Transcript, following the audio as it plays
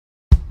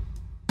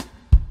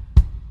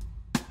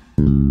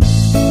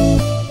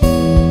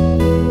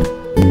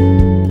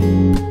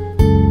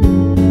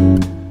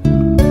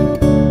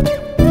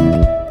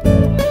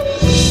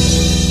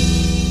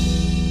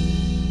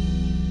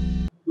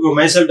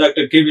Myself,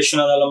 Dr. K.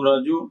 Viswanath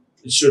Allamraju,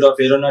 Institute of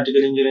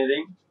Aeronautical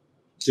Engineering,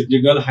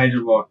 Dundigal,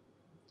 Hyderabad.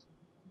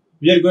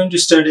 We are going to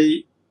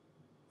study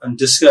and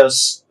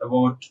discuss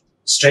about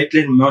straight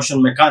line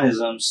motion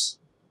mechanisms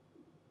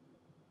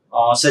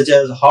such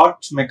as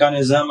Hart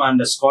mechanism and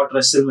the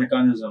Russel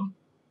mechanism.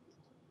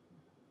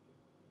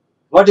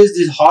 What is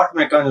this Hart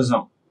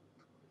mechanism?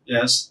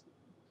 Yes,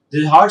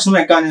 the Hart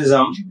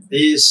mechanism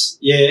is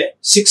a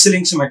 6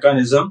 links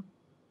mechanism.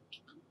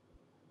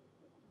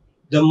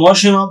 The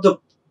motion of the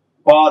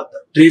path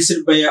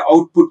traced by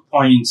output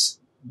points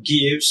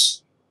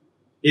gives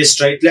a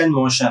straight line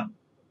motion.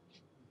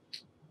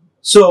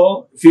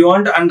 So, if you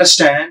want to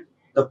understand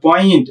the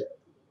path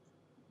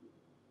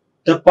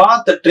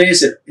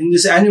traced in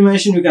this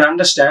animation, you can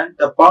understand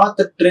the path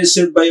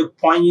traced by a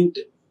point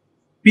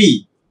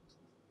P.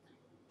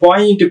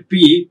 Point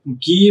P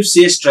gives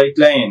a straight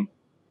line.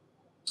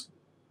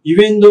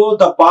 Even though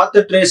the path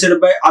traced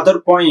by other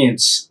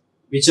points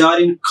which are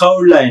in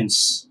curved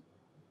lines,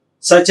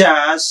 such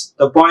as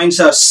the points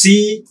are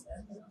C,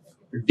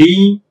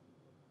 D,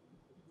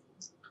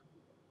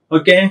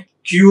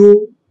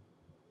 Q.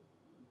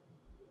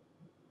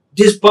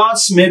 These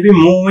paths may be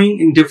moving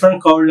in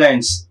different curved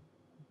lines,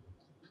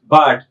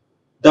 but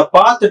the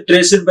path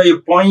traced by a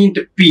point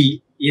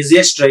P is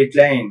a straight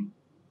line.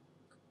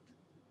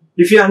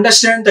 If you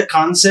understand the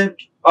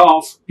concept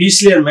of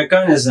Flickr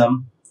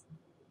mechanism,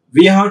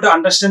 we have to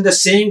understand the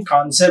same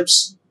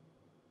concepts,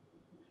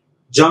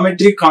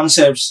 geometry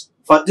concepts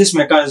for this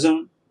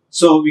mechanism,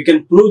 so we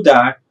can prove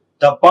that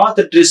the path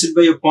traced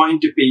by a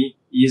point P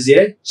is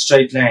a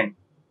straight line.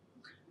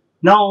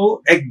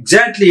 Now,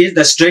 exactly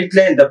the straight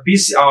line, the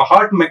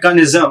Hart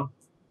mechanism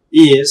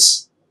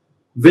is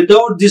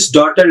without these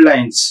dotted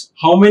lines.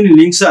 How many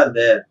links are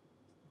there?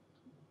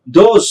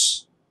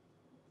 Those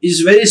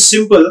is very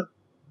simple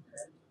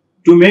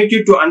to make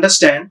you to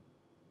understand.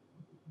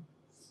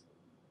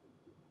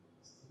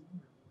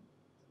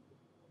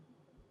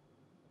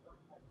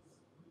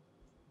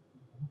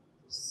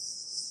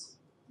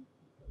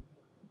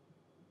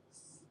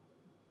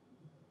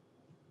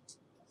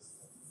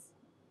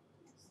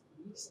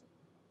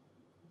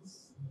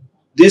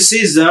 This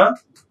is a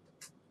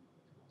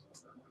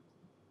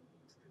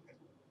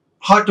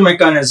Hart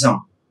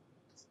mechanism.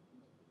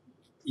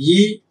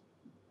 E,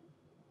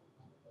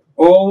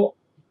 O,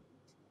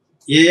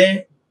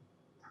 A,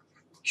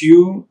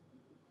 Q,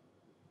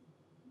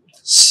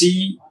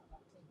 C,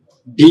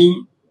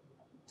 D,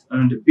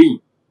 and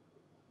B.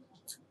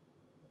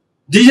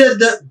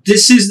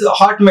 This is the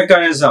Hart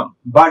mechanism.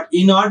 But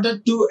in order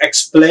to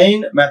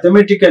explain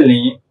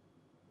mathematically,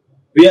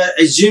 we are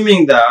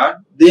assuming that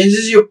this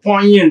is a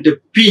point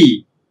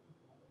P.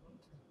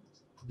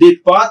 The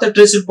path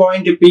traced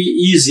point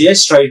P is a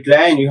straight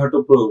line. You have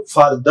to prove.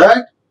 For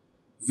that,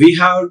 we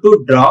have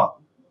to draw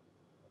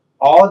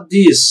all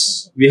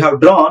these. We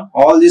have drawn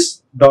all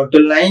these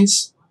dotted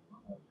lines,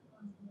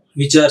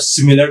 which are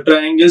similar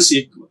triangles,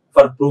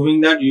 for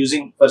proving that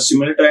using for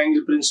similar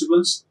triangle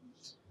principles.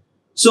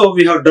 So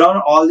we have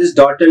drawn all these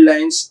dotted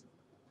lines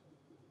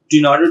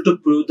in order to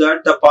prove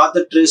that the path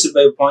traced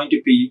by point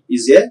P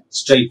is a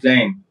straight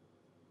line.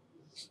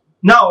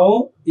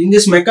 Now, in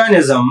this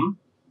mechanism,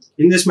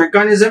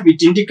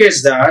 it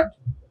indicates that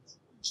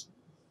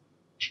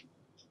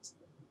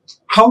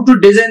how to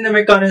design the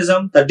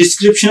mechanism. The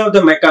description of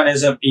the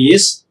mechanism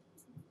is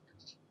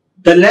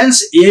the length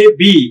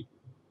AB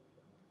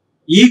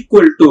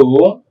equal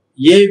to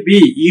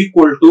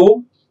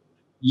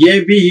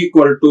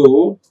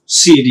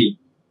CD,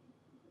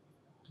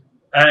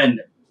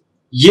 and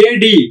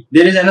AD,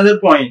 there is another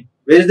point.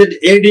 Where is that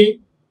AD?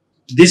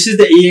 This is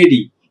the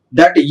AD.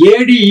 That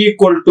AD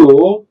equal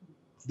to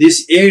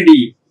this AD.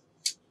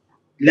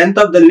 Length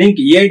of the link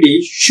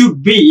AD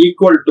should be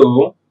equal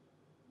to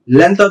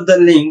length of the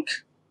link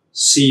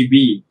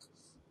CB.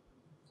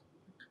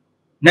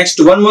 Next,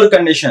 one more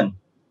condition.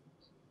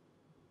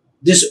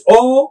 This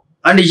O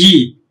and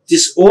E,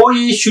 this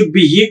OE should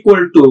be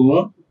equal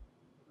to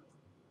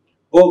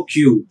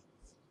OQ.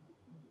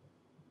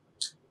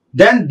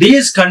 Then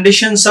these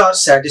conditions are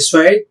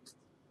satisfied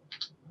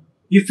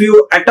if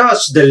you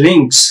attach the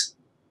links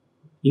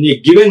in a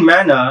given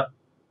manner.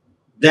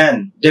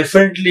 Then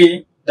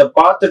definitely the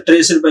path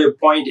traced by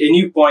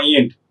any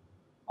point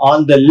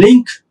on the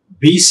link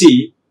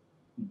BC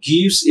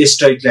gives a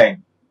straight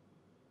line.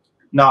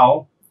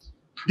 Now,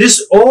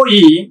 this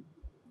OE,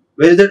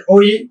 where is that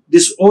OE?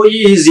 This OE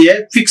is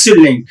a fixed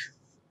link,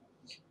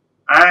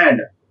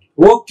 and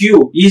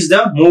OQ is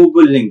the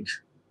movable link.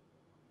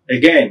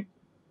 Again,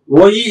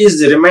 OE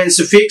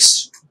remains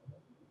fixed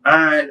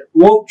and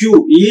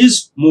OQ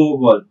is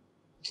movable.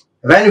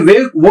 When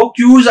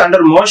OQ is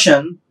under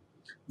motion,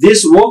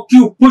 this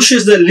OQ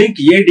pushes the link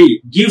AD,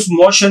 gives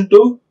motion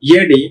to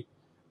AD.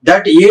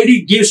 That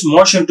AD gives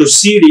motion to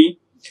CD.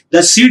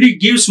 The CD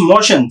gives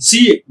motion,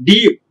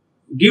 CD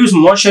gives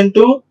motion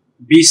to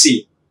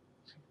BC.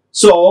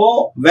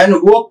 So, when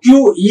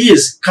OQ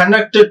is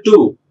connected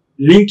to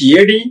link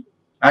AD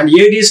and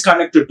AD is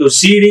connected to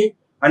CD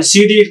and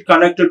CD is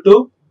connected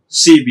to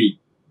CB.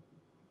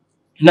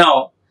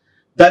 Now,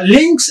 The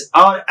links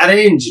are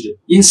arranged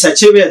in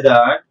such a way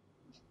that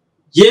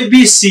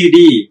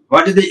ABCD,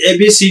 what is the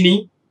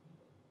ABCD?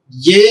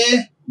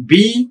 A,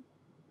 B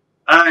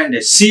and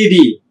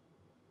CD.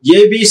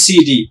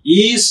 ABCD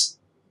is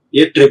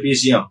a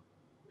trapezium.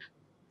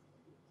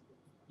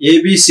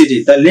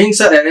 ABCD, the links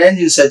are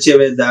arranged in such a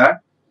way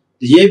that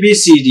the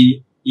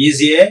ABCD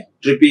is a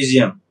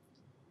trapezium.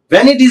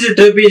 When it is a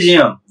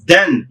trapezium,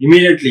 then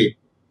immediately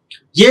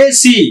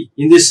AC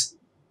in this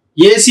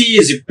AC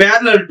is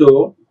parallel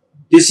to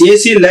this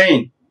AC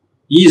line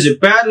is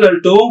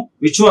parallel to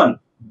which one?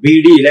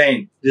 BD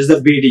line. This is the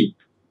BD.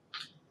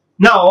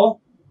 Now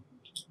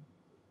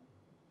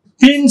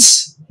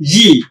pins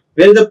E.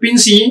 Where is the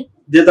pins E?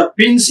 There are the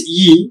pins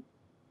E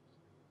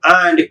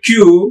and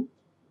Q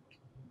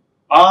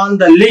on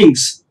the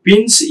links.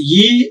 Pins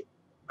E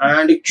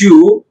and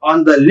Q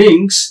on the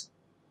links.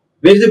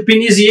 Where is the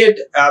pin is E?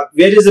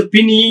 Where is the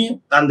pin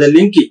E on the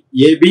link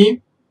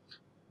AB?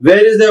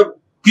 Where is the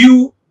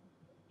Q?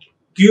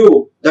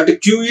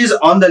 That Q is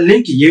on the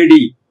link AD.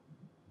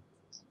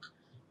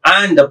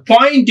 And the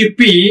point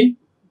P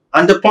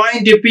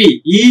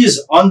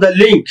is on the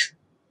link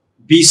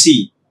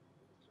BC.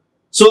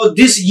 So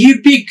this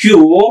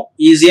EPQ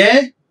is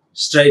a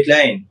straight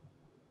line.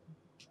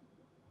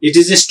 It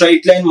is a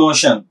straight line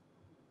motion.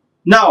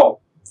 Now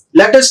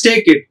let us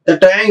take it, the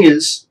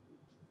triangles.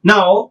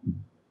 Now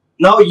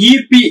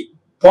EP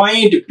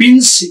point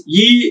pins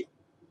E,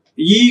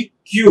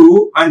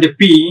 Q and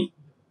P.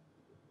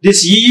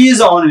 This E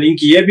is on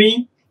link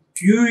AB,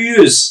 Q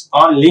is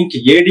on link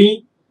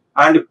AD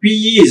and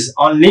P is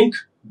on link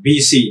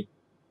BC.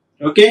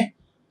 Okay.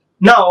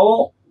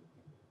 Now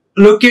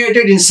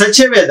located in such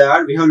a way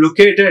that we have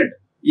located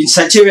in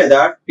such a way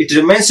that it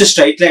remains a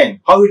straight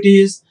line. How it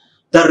is?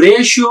 The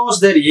ratios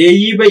that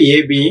AE by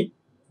AB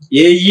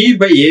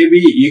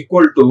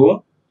equal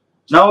to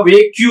now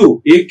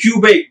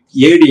AQ by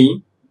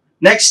AD.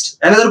 Next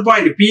another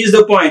point, P is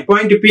the point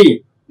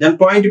P. Then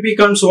point P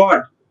comes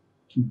what?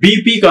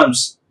 BP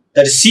comes.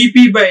 That is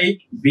CP by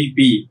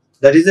BP.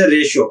 That is the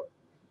ratio.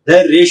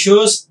 The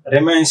ratios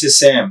remains the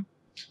same.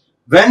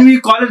 When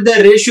we call it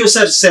the ratios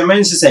are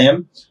remains the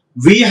same,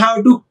 we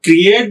have to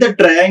create the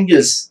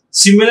triangles,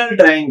 similar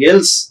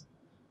triangles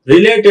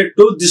related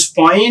to this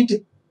point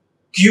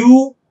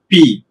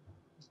QP.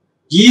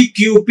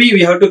 EQP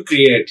we have to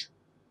create.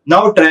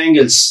 Now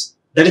triangles.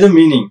 That is the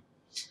meaning.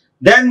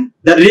 Then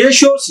the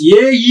ratios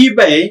AE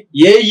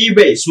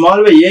by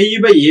small by AE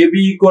by AB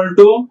equal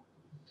to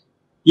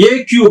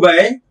AQ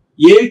by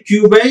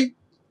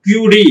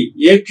QD,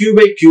 AQ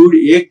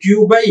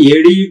by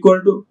AD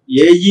equal to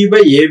AE by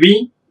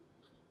AB,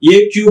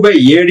 AQ by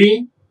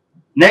AD.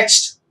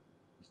 Next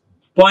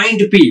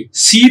point P,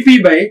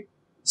 CP by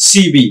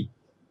CB.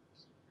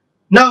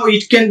 Now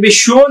it can be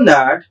shown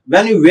that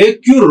when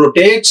VQ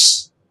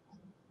rotates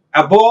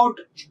about,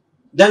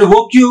 then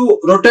OQ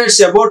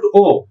rotates about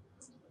O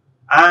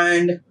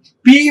and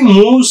P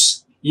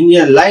moves in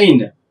a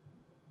line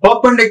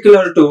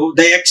perpendicular to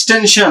the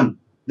extension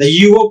the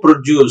UO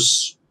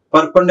produce,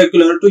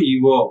 perpendicular to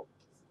UO.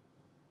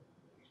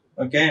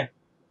 Okay.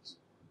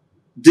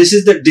 This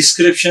is the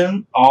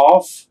description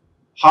of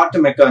Hart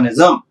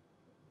mechanism.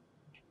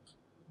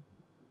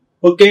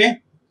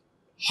 Okay.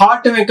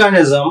 Hart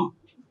mechanism,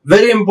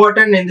 very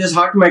important in this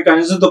Hart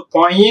mechanism, the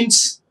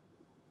points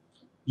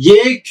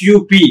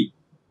AQP.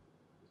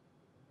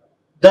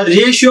 The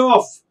ratio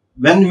of,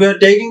 when we are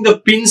taking the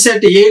pins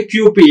at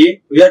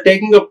AQP, we are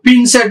taking a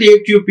pins at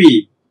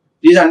AQP.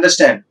 Please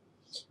understand.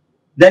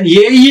 Then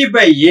AE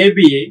by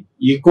AB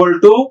equal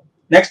to,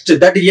 next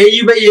that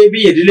AE by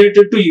AB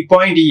related to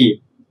point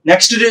E.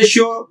 Next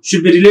ratio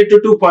should be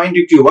related to point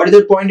Q. What is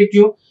the point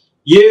Q?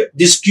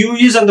 This Q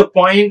is on the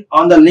point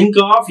on the link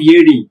of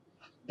AD.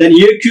 Then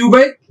AQ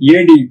by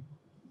AD.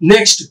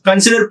 Next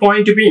consider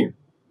point B.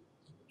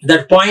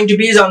 That point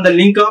B is on the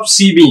link of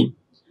CB.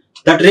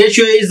 That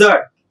ratio is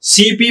that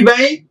CP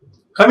by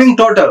coming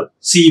total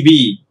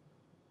CB.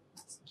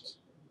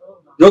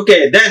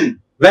 Okay,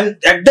 then when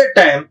at that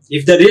time,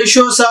 if the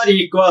ratios are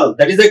equal,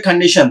 that is the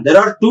condition. There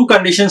are two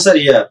conditions are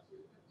here.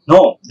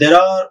 No, there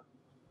are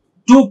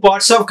two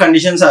parts of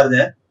conditions are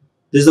there.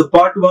 This is the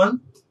part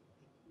 1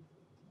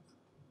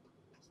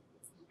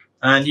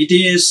 and it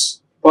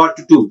is part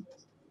 2.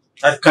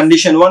 At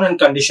condition 1 and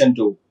condition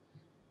 2.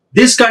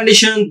 These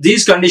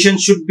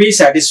conditions should be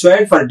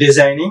satisfied for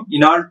designing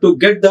in order to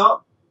get the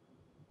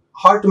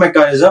Hart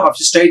mechanism of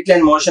straight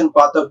line motion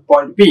path of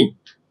point P.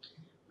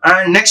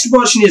 And next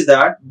portion is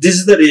that this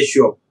is the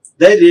ratio.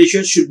 The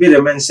ratio should be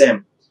remain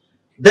same.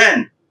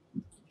 Then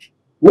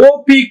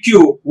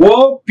OPQ,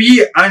 OP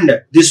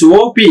and this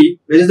OP,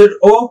 where is that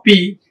OP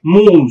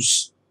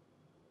moves.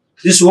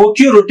 This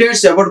OQ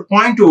rotates about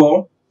point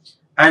O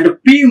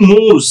and P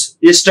moves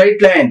a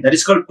straight line that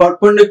is called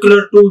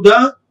perpendicular to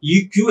the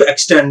EQ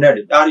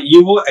extended or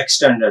EO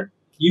extended,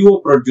 EO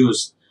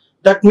produced.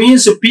 That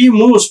means P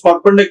moves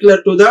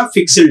perpendicular to the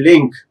fixed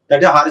link,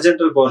 that is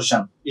horizontal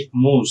portion. It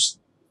moves.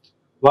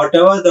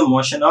 Whatever the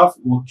motion of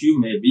OQ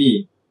may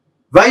be.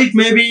 Why it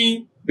may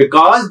be?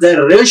 Because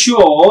the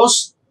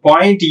ratios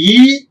point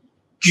E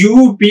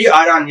QP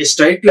are on a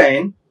straight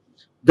line,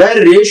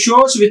 their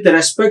ratios with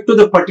respect to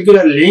the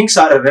particular links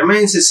are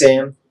remains the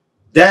same,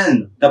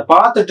 then the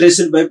path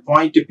traced by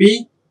point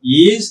P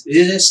is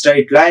a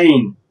straight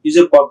line, is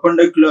a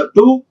perpendicular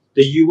to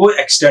the UO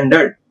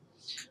extended.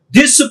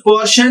 This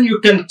portion you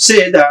can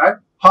say that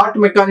Hart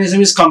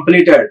mechanism is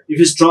completed if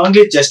you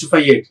strongly justify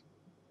it.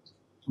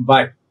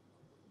 But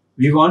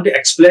we want to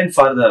explain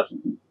further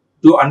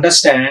to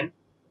understand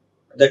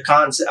the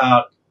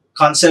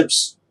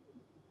concepts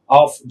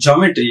of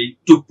geometry,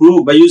 to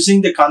prove by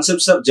using the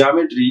concepts of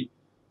geometry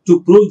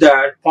to prove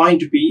that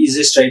point P is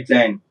a straight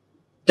line.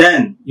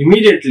 Then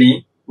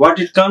immediately what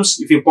it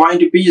comes, if a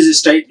point P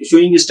is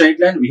showing a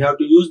straight line, we have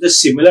to use the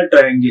similar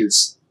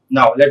triangles.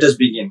 Now let us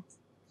begin.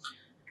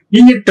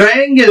 In a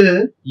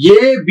triangle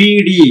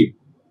ABD,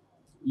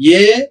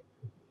 A,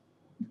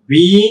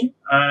 B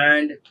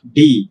and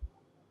D,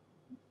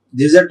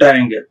 this is a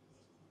triangle.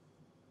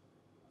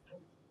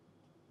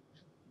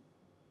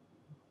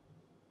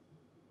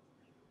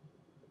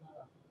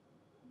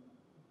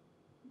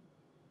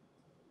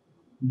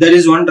 There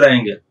is one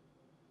triangle.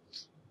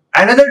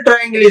 Another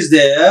triangle is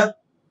there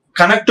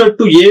connected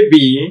to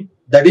AB,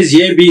 that is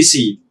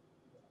ABC.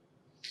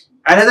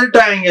 Another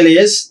triangle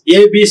is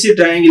ABC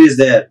triangle is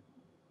there.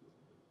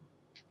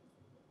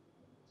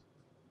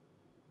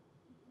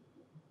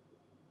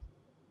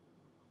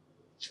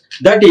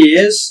 That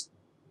is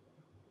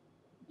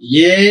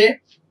A,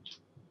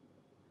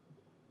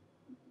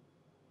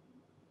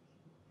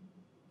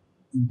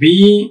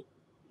 B,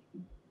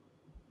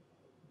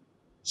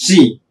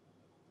 C.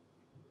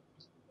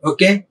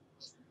 Okay.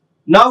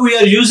 Now we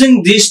are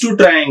using these two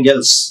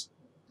triangles.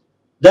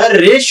 The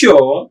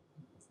ratio,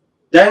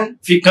 then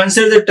if we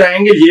consider the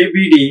triangle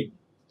ABD,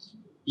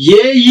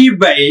 AE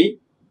by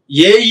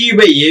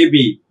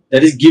AB,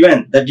 that is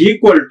given, that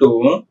equal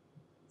to,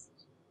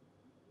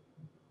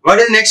 what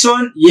is the next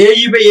one?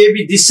 AE by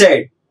AB this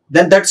side.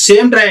 Then that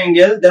same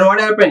triangle, then what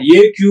happened?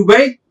 AQ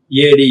by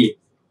AD.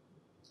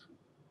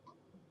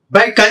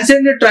 By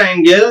considering the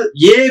triangle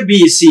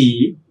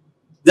ABC,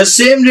 the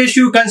same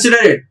ratio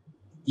consider it.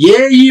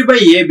 AE by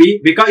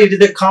AB, because it is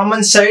the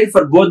common side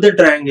for both the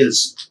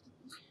triangles.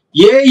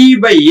 AE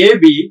by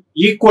AB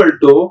equal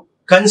to,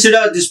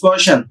 consider this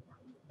portion,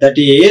 that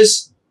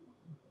is,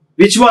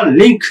 which one?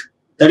 Link,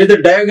 that is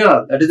the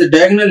diagonal, that is the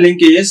diagonal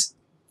link is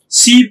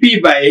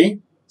CP by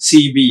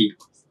CB.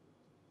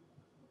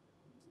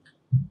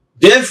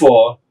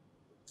 Therefore,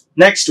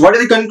 next, what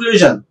is the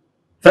conclusion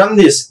from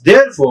this?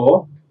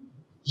 Therefore,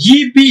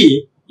 EP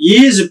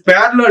is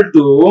parallel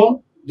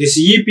to, this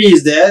EP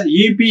is there,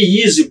 EP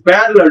is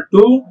parallel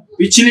to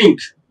which link?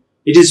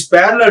 It is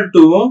parallel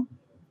to,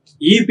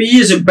 EP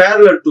is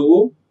parallel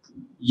to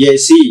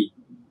AC.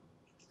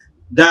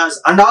 Thus,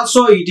 and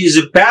also it is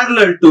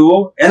parallel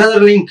to another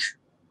link,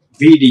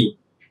 VD.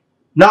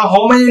 Now,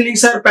 how many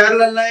links are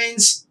parallel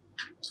lines?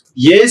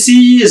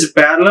 AC is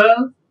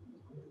parallel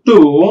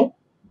to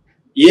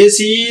EP,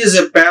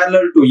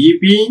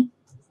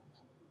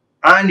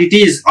 and it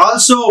is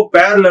also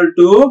parallel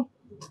to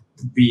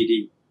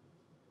BD.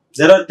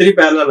 There are three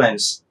parallel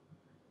lines.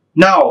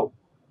 Now,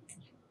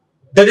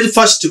 that is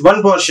first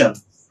one portion.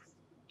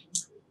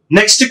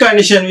 Next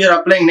condition, we are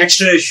applying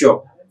next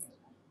ratio.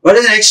 What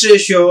is the next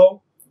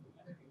ratio?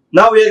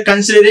 Now we are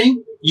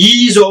considering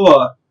E is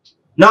over.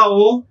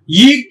 Now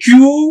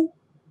EQ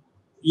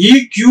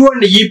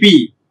and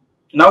EP.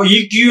 Now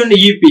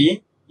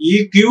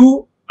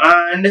EQ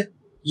and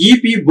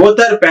EP both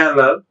are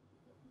parallel.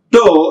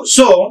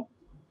 So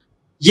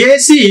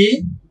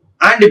AC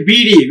and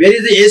BD, where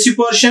is the AC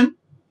portion?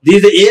 This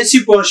is the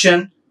AC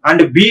portion, and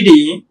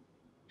BD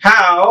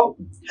have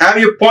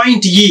a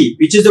point E.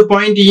 Which is the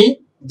point E?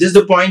 This is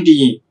the point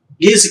E.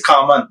 Is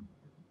common.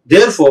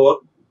 Therefore,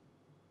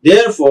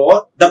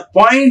 the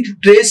point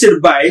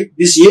traced by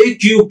this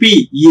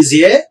AQP is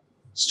a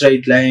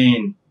straight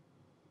line.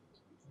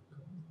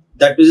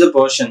 That is the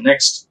portion.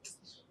 Next.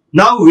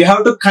 Now we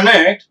have to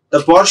connect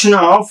the portion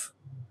of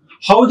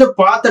how the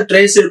path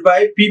traced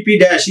by PP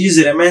dash is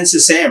remains the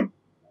same.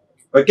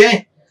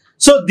 Okay.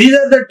 So these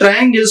are the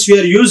triangles we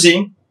are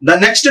using. The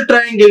next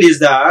triangle is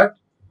that,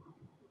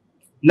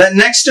 the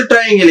next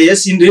triangle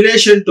is in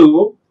relation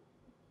to,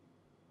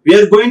 we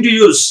are going to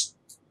use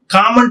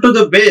common to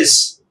the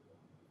base.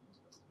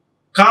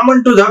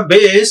 Common to the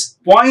base,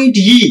 point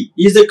E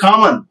is the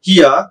common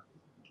here.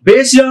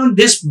 Based on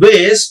this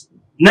base,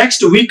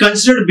 next we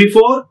considered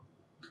before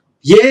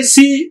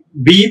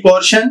ACB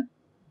portion,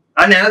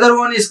 and another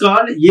one is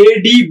called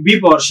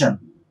ADB portion.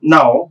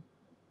 Now,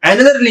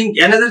 another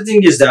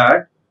thing is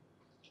that,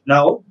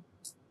 now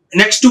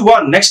next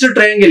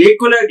triangle,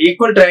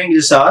 equal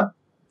triangles are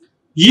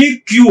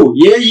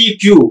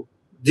AEQ.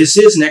 This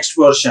is next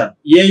portion,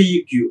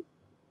 AEQ.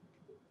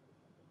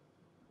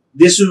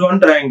 This is one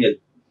triangle.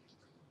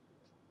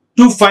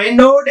 To find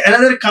out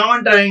another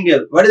common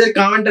triangle, what is the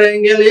common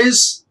triangle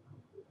is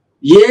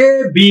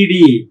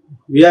ABD.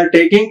 We are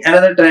taking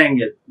another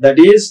triangle, that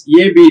is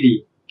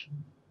ABD.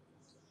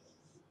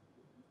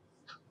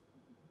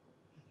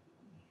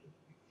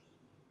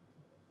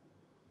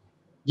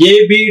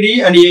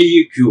 ABD and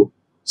AEQ.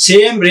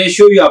 Same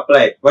ratio you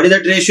apply. What is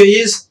that ratio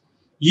is?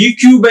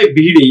 EQ by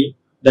BD,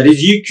 that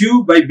is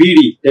EQ by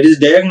BD, that is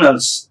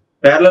diagonals,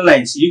 parallel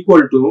lines,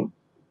 equal to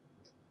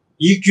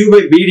EQ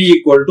by BD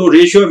equal to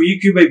ratio of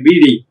EQ by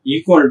BD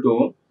equal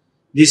to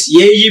this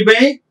AE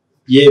by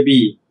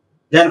AB.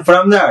 Then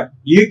from that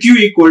EQ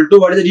equal to,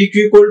 what is the EQ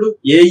equal to?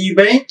 AE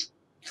by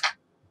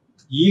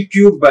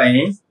EQ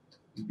by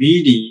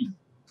BD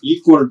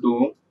equal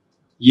to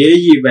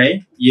AE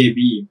by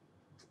AB.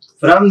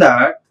 From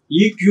that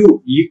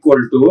EQ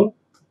equal to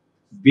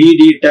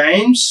BD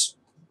times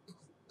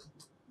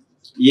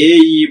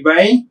AE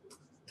by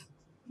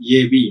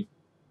AB.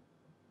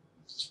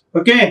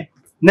 Okay.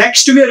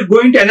 Next we are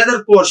going to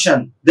another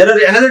portion. There are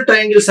another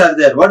triangles are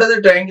there. What are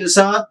the triangles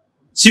are?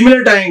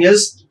 Similar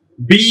triangles.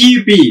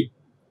 BEP.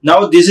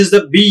 Now this is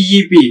the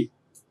BEP.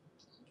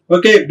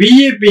 Okay.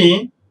 BEP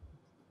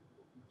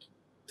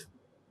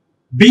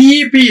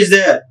is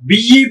there.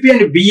 BEP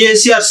and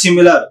BAC are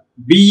similar.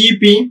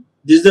 BEP.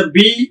 This is the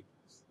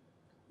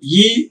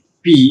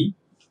BEP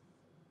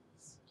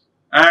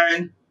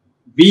and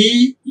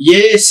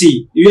BAC.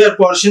 We are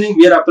portioning.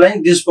 We are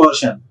applying this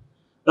portion.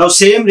 Now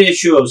same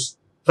ratios.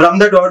 From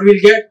that what we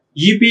will get?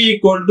 EP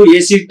equal to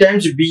AC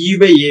times BE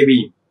by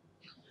AB.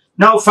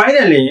 Now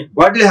finally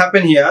what will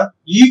happen here?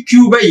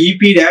 EQ by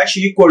EP dash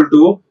equal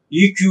to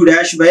EQ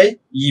dash by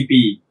EP.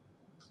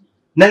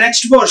 The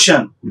next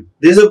portion.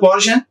 This is a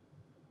portion.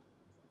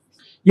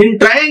 In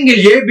triangle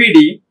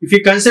ABD, if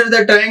you consider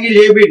the triangle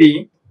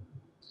ABD,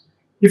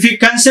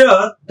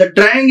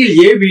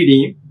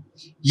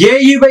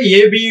 AE by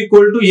AB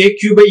equal to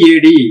AQ by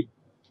AD.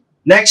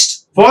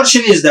 Next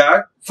portion is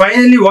that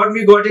finally what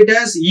we got it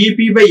as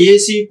EP by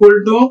AC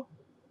equal to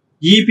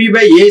EP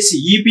by AC.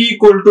 EP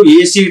equal to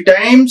AC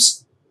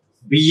times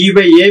BE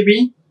by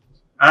AB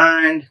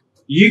and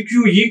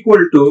EQ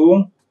equal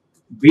to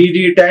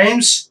BD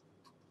times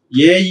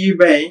AE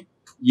by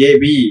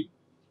AB.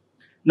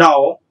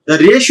 Now the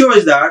ratio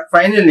is that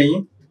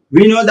finally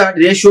we know that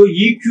ratio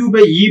EQ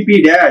by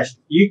EP dash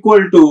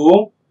equal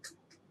to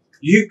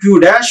EQ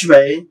dash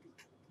by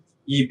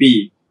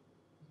EP.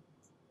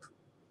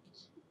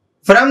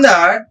 From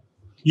that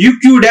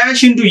EQ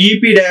dash into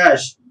EP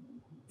dash,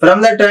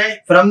 from that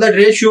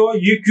ratio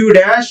EQ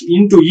dash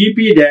into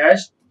EP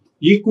dash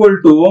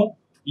equal to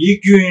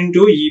EQ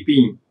into EP.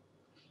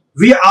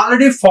 We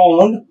already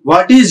found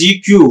what is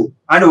EQ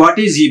and what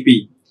is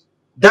EP.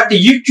 That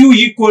EQ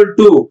equal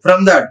to,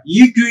 from that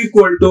EQ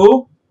equal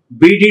to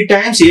BD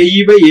times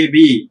AE by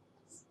AB.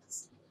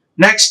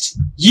 Next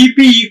EP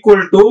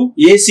equal to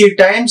AC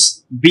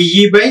times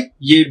BE by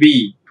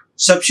AB.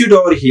 Substitute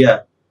over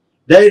here.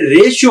 The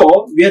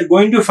ratio we are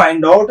going to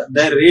find out,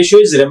 the ratio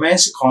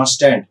remains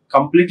constant.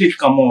 Completely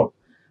come out.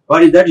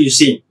 What is that you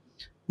see?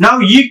 Now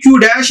EQ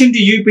dash into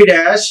EP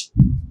dash.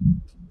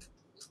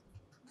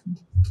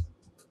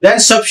 Then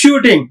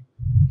substituting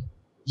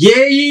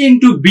AE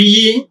into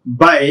BE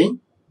by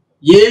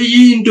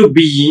AE into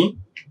BE.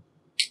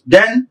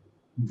 Then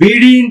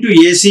BD into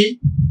AC.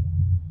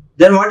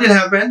 Then what will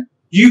happen?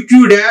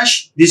 EQ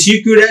dash, this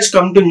EQ dash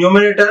come to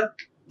numerator.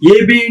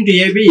 AB into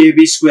AB,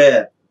 AB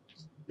square.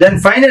 Then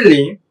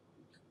finally,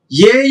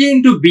 AE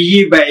into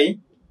BE by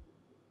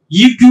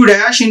EQ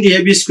dash into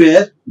AB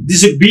square.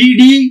 This is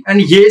BD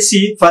and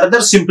AC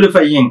further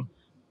simplifying.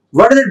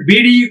 What is it?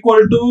 BD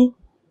equal to,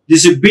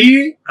 this is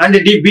B and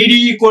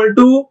BD equal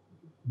to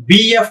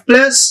BF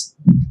plus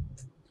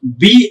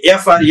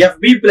BF or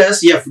FB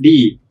plus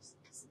FD.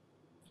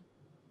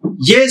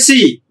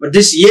 AC, but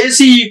this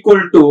AC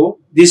equal to,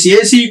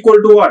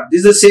 what?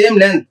 This is the same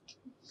length.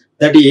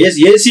 That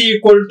is AC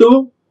equal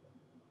to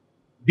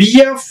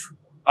BF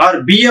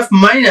or BF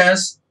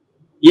minus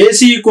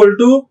AC equal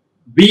to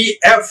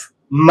BF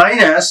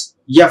minus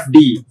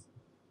FD.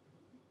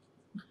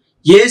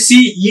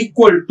 AC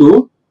equal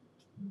to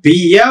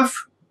BF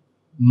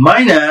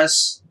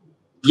minus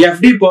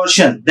FD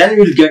portion. Then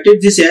we will get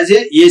it this as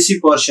a AC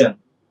portion.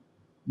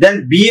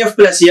 Then BF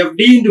plus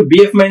FD into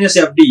BF minus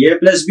FD. A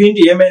plus B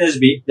into A minus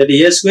B. That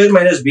is A square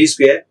minus B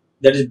square.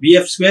 That is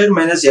BF square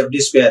minus FD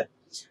square.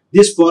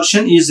 This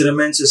portion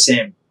remains the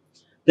same.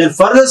 Then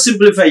further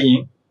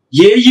simplifying,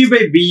 AE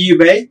by BE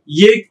by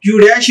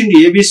AQ dash into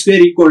AB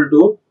square equal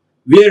to,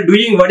 we are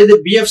doing what is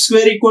the BF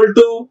square equal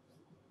to?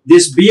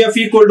 This BF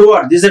equal to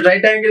what? This is a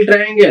right angle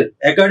triangle.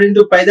 According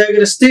to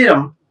Pythagoras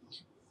theorem,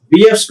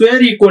 BF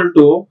square equal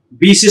to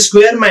BC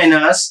square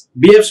minus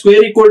BF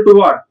square equal to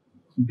what?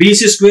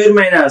 BC square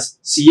minus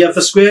CF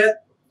square.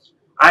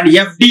 And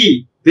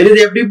FD, where is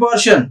the FD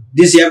portion?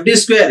 This FD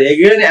square,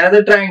 again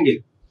another triangle.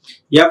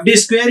 FD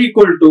square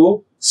equal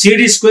to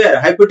CD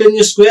square,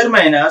 hypotenuse square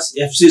minus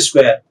FC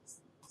square.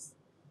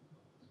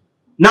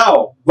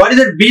 Now, what is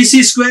that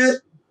BC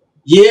square?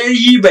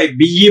 AE by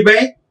BE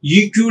by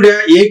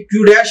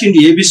AQ dash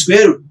into AB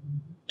square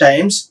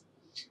times.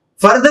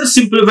 Further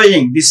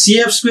simplifying, the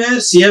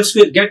CF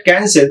square get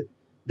cancelled.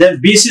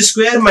 Then BC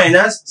square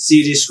minus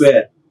CD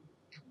square.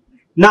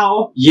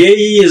 Now,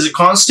 AE is a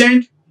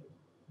constant,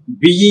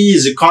 BE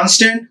is a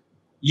constant,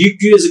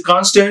 EQ is a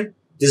constant.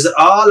 These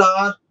all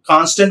are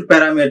constant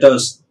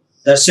parameters.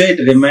 That's why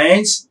it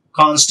remains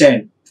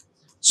constant.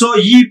 So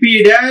EP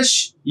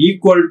dash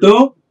equal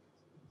to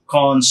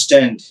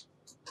constant.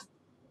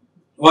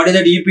 What is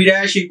that EP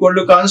dash equal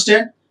to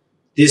constant?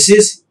 This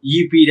is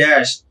EP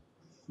dash.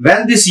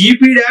 When this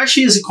EP dash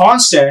is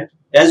constant,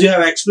 as you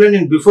have explained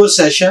in before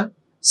session,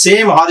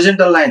 same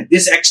horizontal line,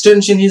 this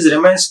extension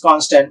remains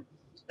constant.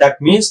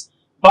 That means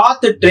path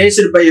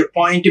traced by a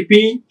point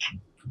P,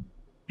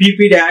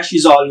 PP dash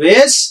is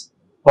always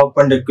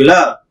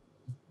perpendicular.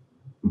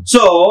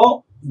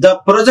 So the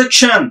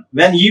projection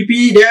when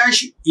EP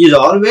dash is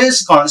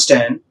always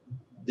constant,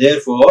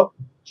 therefore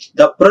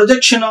the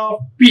projection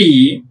of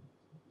P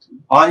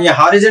on a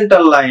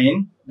horizontal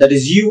line, that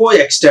is UO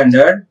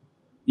extended,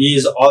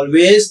 is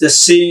always the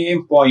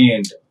same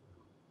point.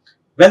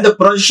 When the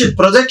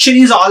projection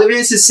is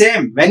always the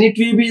same, when it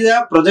will be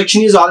the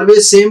projection is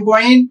always same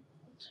point,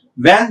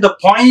 when the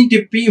point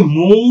P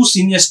moves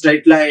in a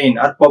straight line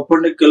or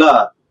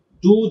perpendicular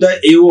to the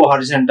AO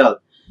horizontal,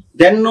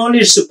 then only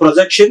its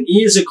projection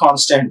is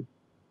constant,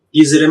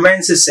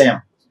 remains the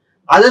same.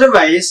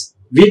 Otherwise,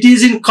 it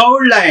is in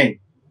curved line.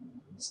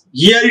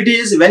 Here it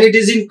is, when it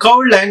is in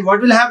curved line,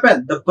 what will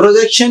happen? The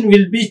projection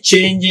will be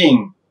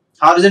changing.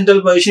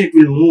 Horizontal position, it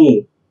will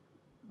move.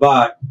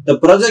 But the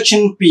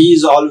projection P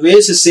is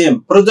always the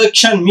same.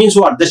 Projection means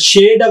what? The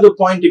shade of the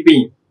point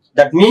P.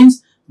 That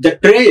means the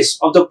trace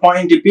of the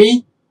point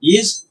P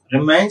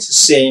remains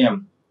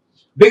same.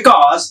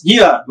 Because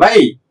here,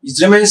 why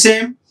it remains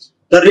same?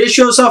 The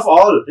ratios of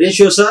all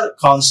ratios are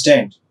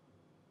constant.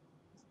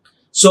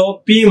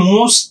 So P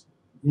moves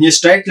in a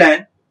straight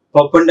line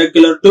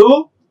perpendicular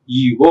to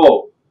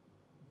EO.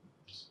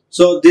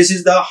 So this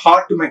is the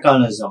Hart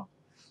mechanism.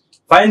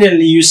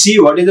 Finally, you see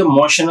what is the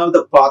motion of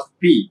the path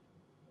P.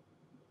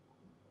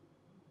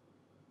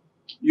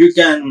 You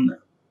can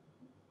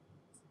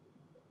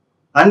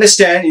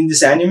understand in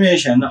this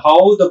animation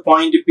how the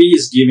point P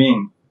is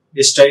giving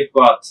a straight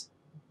path.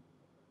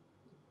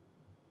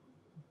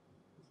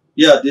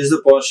 Yeah, this is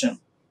the portion.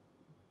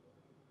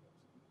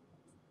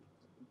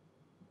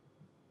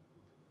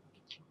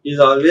 Is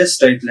always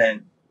straight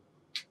line.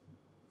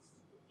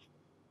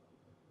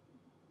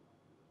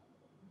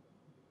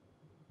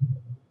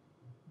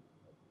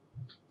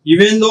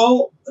 Even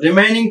though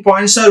remaining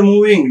points are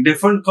moving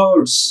different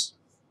curves,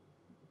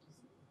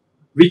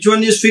 which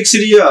one is fixed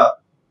here?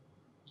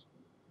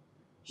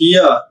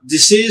 Here,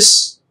 this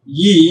is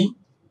E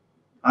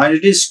and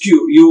it is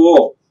Q,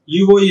 UO.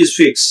 UO is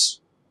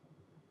fixed.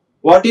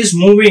 What is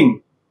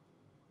moving?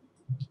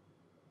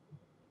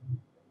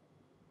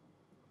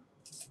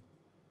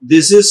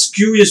 This is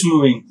Q is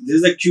moving. This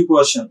is the Q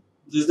portion.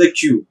 This is the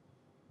Q.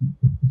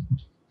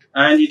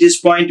 And it is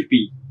point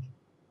P.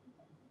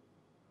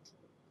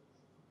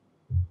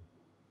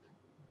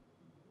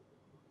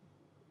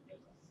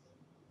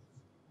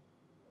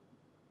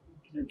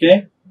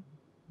 Okay.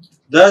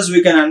 Thus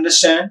we can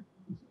understand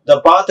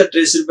the path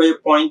traced by a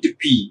point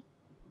P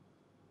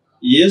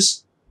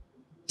is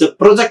the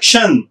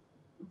projection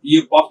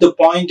of the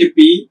point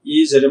P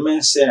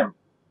remains same.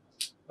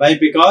 Why?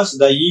 Because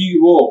the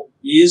EO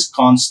is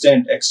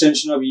constant.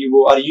 Extension of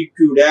EO or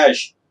EQ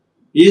dash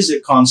is a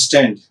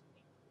constant.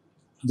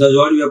 That's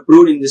what we have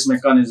proved in this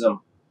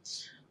mechanism.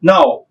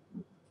 Now,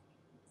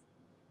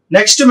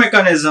 next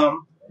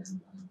mechanism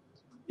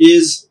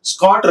is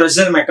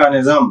Scott-Russel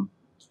mechanism.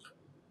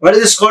 What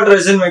is the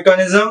Scott-Russel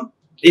mechanism?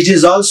 It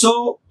is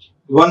also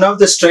one of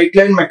the straight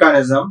line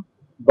mechanism,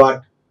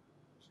 but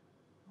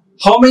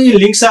how many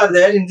links are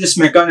there in this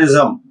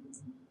mechanism?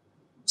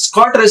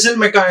 Scott-Russel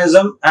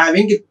mechanism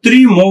having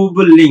 3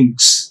 movable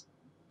links.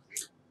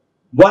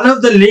 One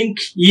of the link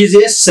is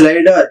a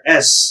slider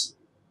S.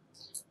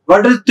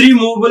 What are the 3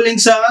 movable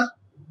links are?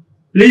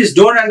 Please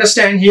don't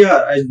understand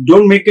here.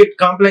 Don't make it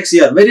complex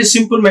here. Very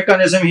simple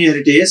mechanism here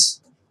it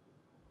is.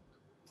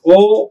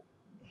 O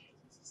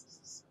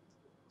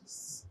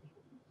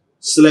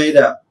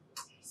slider.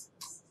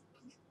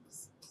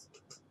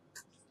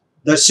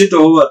 That's it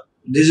over.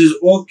 This is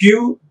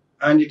OQ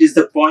and it is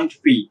the point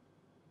P.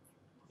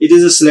 It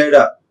is a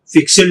slider.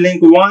 Fixed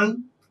link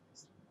 1,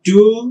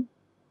 2.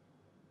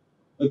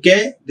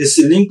 Okay. This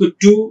is link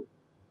 2.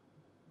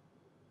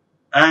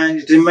 And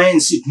it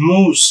remains. It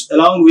moves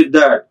along with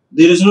that.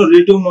 There is no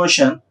relative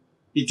motion.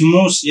 It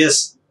moves.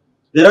 Yes.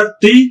 There are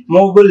 3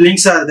 movable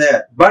links are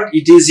there. But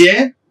it is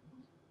a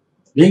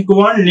link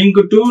 1, link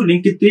 2,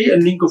 link 3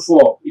 and link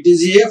 4. It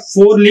is a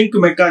 4-link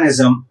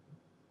mechanism.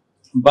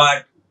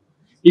 But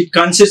it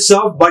consists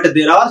of, but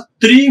there are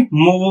 3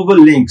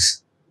 movable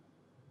links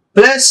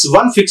plus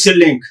 1 fixed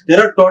link. There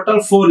are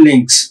total 4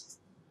 links.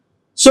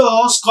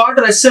 So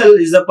Scott-Russel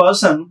is the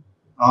person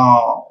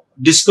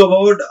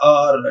discovered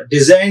or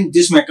designed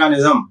this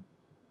mechanism.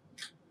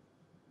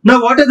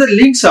 Now what are the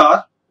links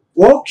are?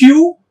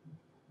 OQ,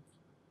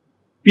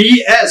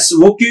 PS.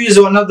 OQ is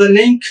one of the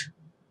link.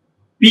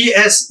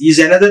 PS is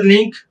another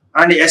link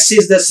and S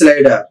is the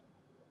slider.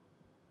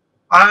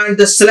 And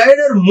the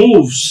slider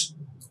moves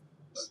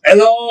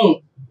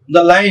along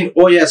the line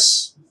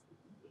OS.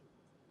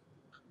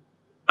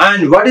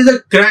 And what is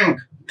the crank?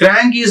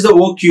 Crank is the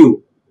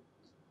OQ.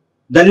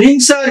 the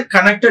links are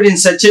connected in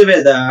such a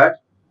way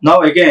that,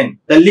 now again,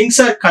 the links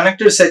are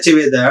connected in such a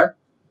way that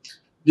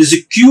this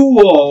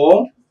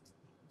QO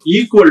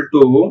equal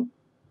to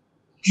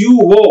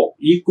QP,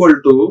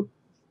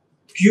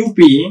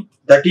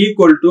 that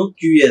equal to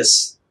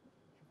QS.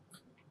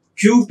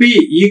 QP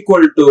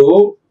equal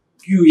to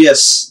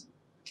QS.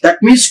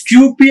 That means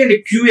QP and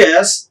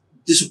QS,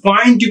 this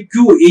point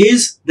Q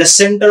is the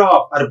center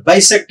of or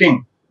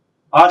bisecting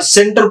or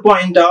center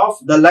point of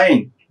the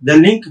line, the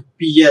link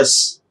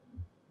PS.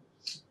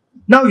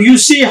 Now you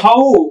see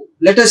how,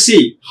 let us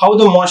see how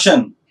the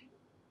motion.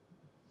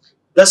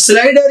 The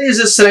slider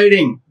is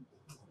sliding.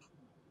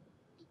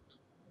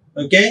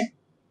 Okay.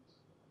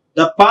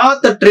 The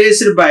path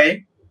traced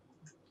by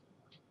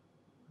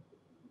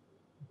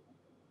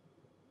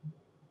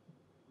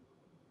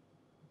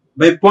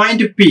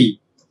point P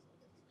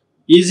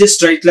is a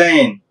straight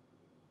line.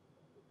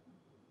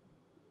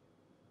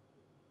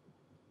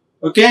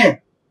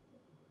 Okay.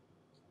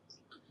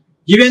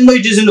 Even though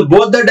it is in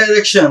both the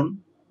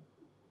direction,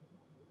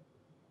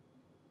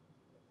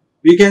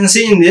 we can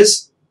see in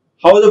this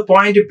how the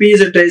point P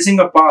is tracing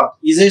a path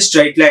is a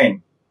straight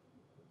line.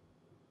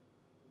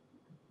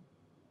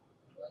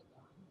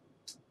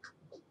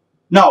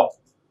 Now,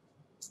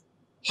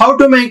 how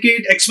to make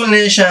it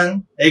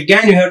explanation?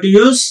 Again, you have to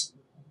use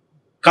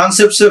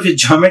concepts of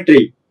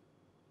geometry.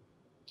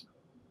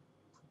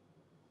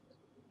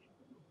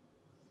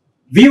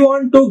 We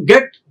want to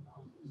get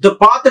the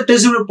path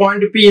traced by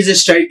point P is a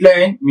straight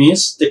line,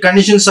 means the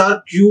conditions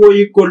are QO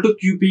equal to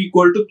QP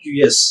equal to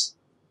QS.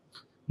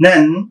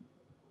 Then,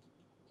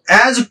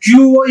 as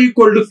QO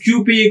equal to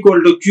QP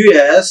equal to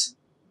QS,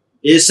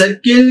 a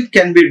circle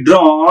can be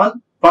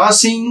drawn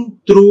passing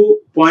through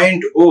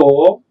point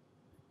O,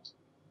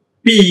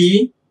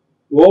 P,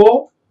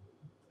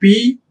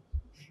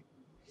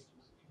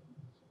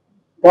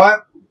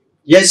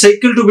 a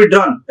circle to be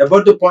drawn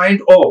about the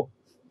point O.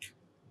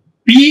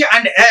 P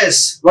and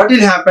S, what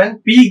will happen?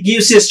 P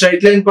gives a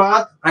straight line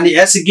path and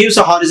S gives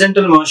a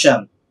horizontal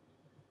motion.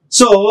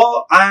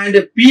 So,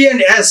 and P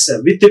and S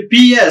with the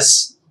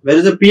PS, where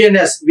is the P and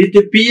S? With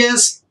the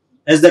PS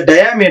as the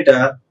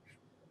diameter,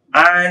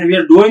 and we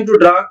are going to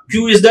draw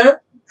Q is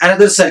the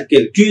another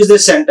circle. Q is the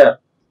center.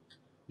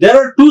 There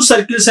are two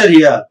circles are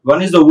here.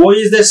 One is the O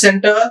is the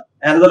center,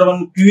 another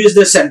one Q is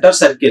the center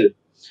circle.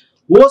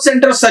 O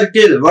center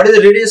circle, what is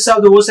the radius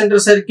of the O center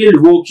circle?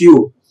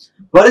 OQ.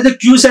 What is the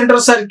Q center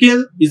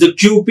circle? Is the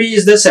QP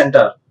is the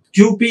center.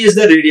 QP is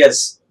the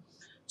radius.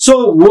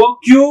 So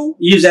OQ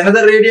is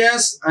another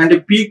radius and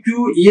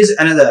PQ is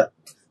another.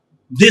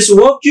 This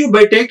OQ,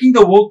 by taking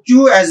the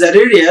OQ as the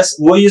radius,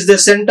 O is the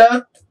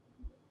center,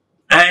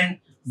 and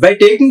by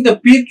taking the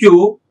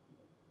PQ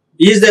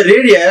is the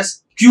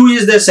radius, Q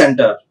is the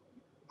center.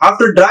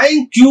 After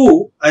drawing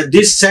Q at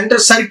these center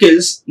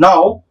circles,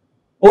 now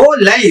O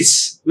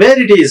lies where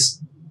it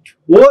is.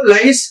 O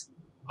lies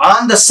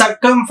on the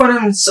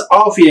circumference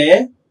of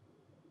a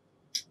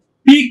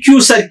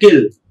PQ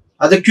circle.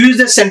 The Q is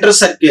the center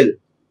circle.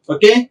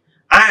 Okay.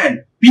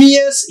 And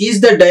PS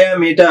is the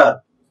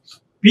diameter.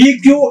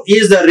 PQ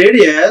is the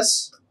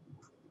radius.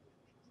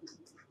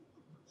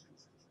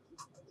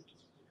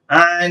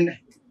 And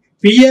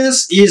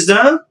PS is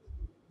the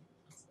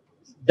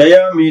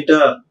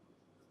diameter.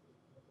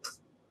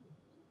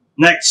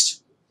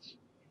 Next.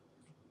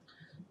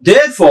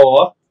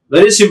 Therefore,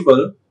 very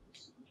simple.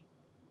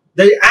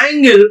 The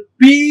angle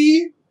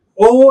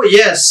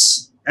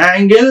POS,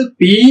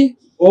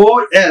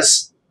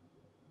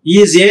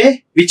 is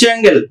a which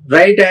angle?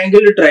 Right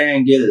angle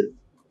triangle.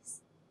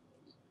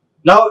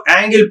 Now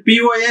angle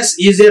POS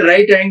is a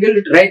right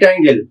angle.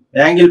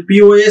 The angle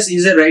POS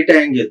is a right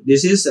angle.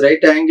 This is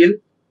right angle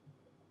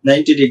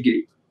 90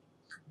 degree.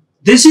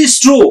 This is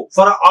true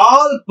for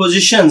all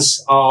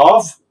positions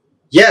of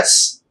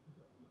S.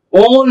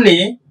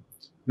 Only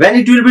when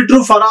it will be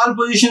true for all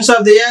positions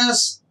of the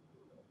S.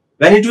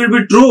 When it will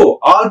be true,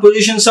 all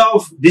positions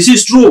of, this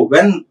is true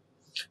when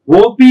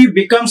OP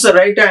becomes a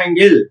right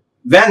angle.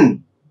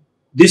 When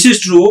this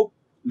is true,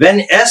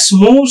 when S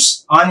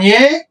moves on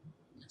a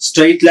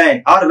straight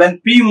line, or when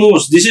P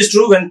moves, this is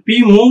true when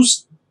P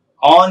moves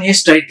on a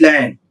straight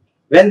line.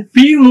 When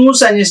P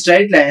moves on a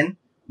straight line,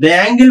 the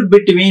angle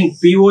between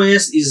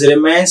POS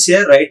remains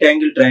a right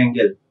angle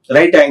triangle.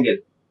 Right angle.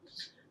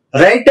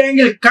 Right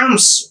angle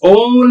comes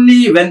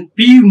only when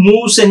P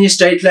moves in a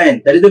straight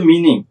line. That is the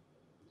meaning.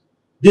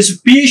 This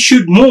P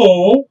should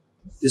move,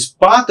 this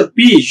path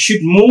P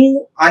should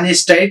move on a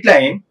straight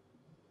line.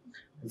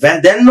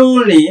 Then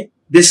only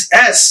this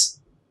S,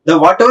 the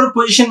whatever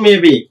position may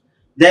be,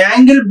 the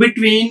angle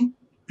between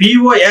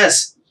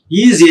POS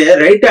is a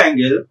right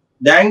angle.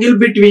 The angle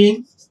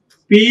between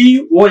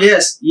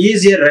POS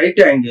is a right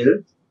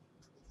angle.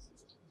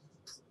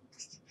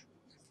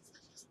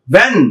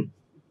 When,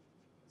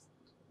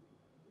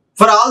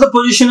 for all the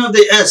position of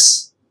the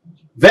S,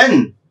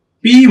 when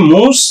P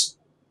moves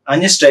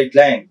on a straight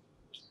line.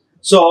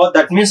 So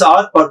that means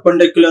are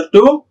perpendicular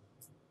to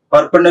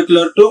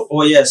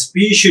OS.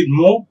 P should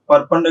move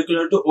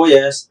perpendicular to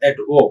OS at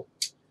O.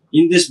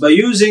 In this, by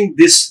using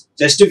this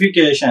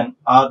justification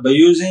or by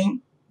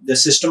using the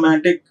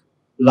systematic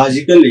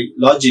logic,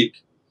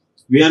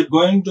 we are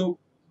going to,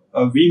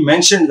 we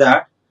mentioned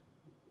that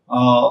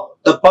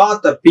the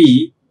path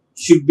P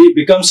should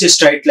becomes a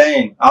straight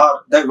line,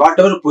 or that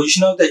whatever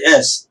position of the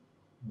S,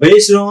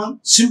 based on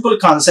simple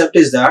concept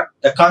is that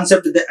the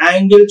concept of the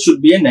angle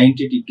should be a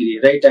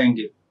 90-degree right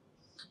angle.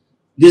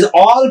 This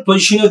all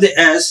position of the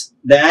S,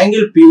 the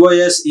angle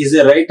POS is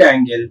a right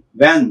angle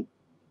when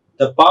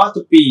the path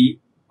P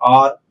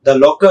or the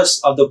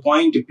locus of the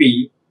point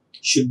P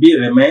should be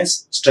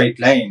remains straight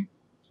line.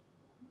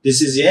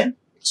 This is a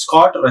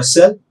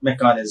Scott-Russell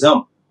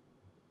mechanism.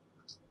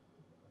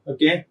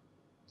 Okay,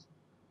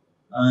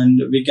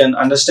 and we can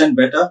understand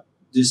better.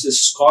 This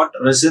is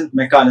Scott-Russell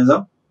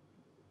mechanism.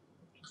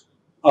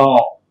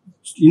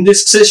 In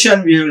this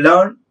session, we have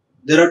learned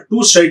there are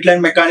two straight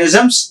line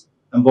mechanisms.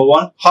 Number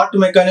one, Hart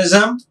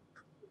mechanism,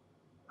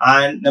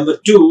 and number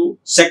two,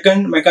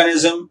 second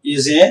mechanism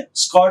is a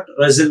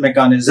Scott-Russell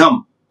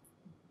mechanism.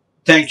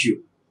 Thank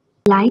you.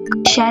 Like,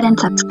 share and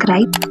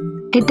subscribe.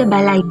 Hit the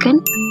bell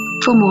icon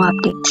for more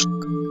updates.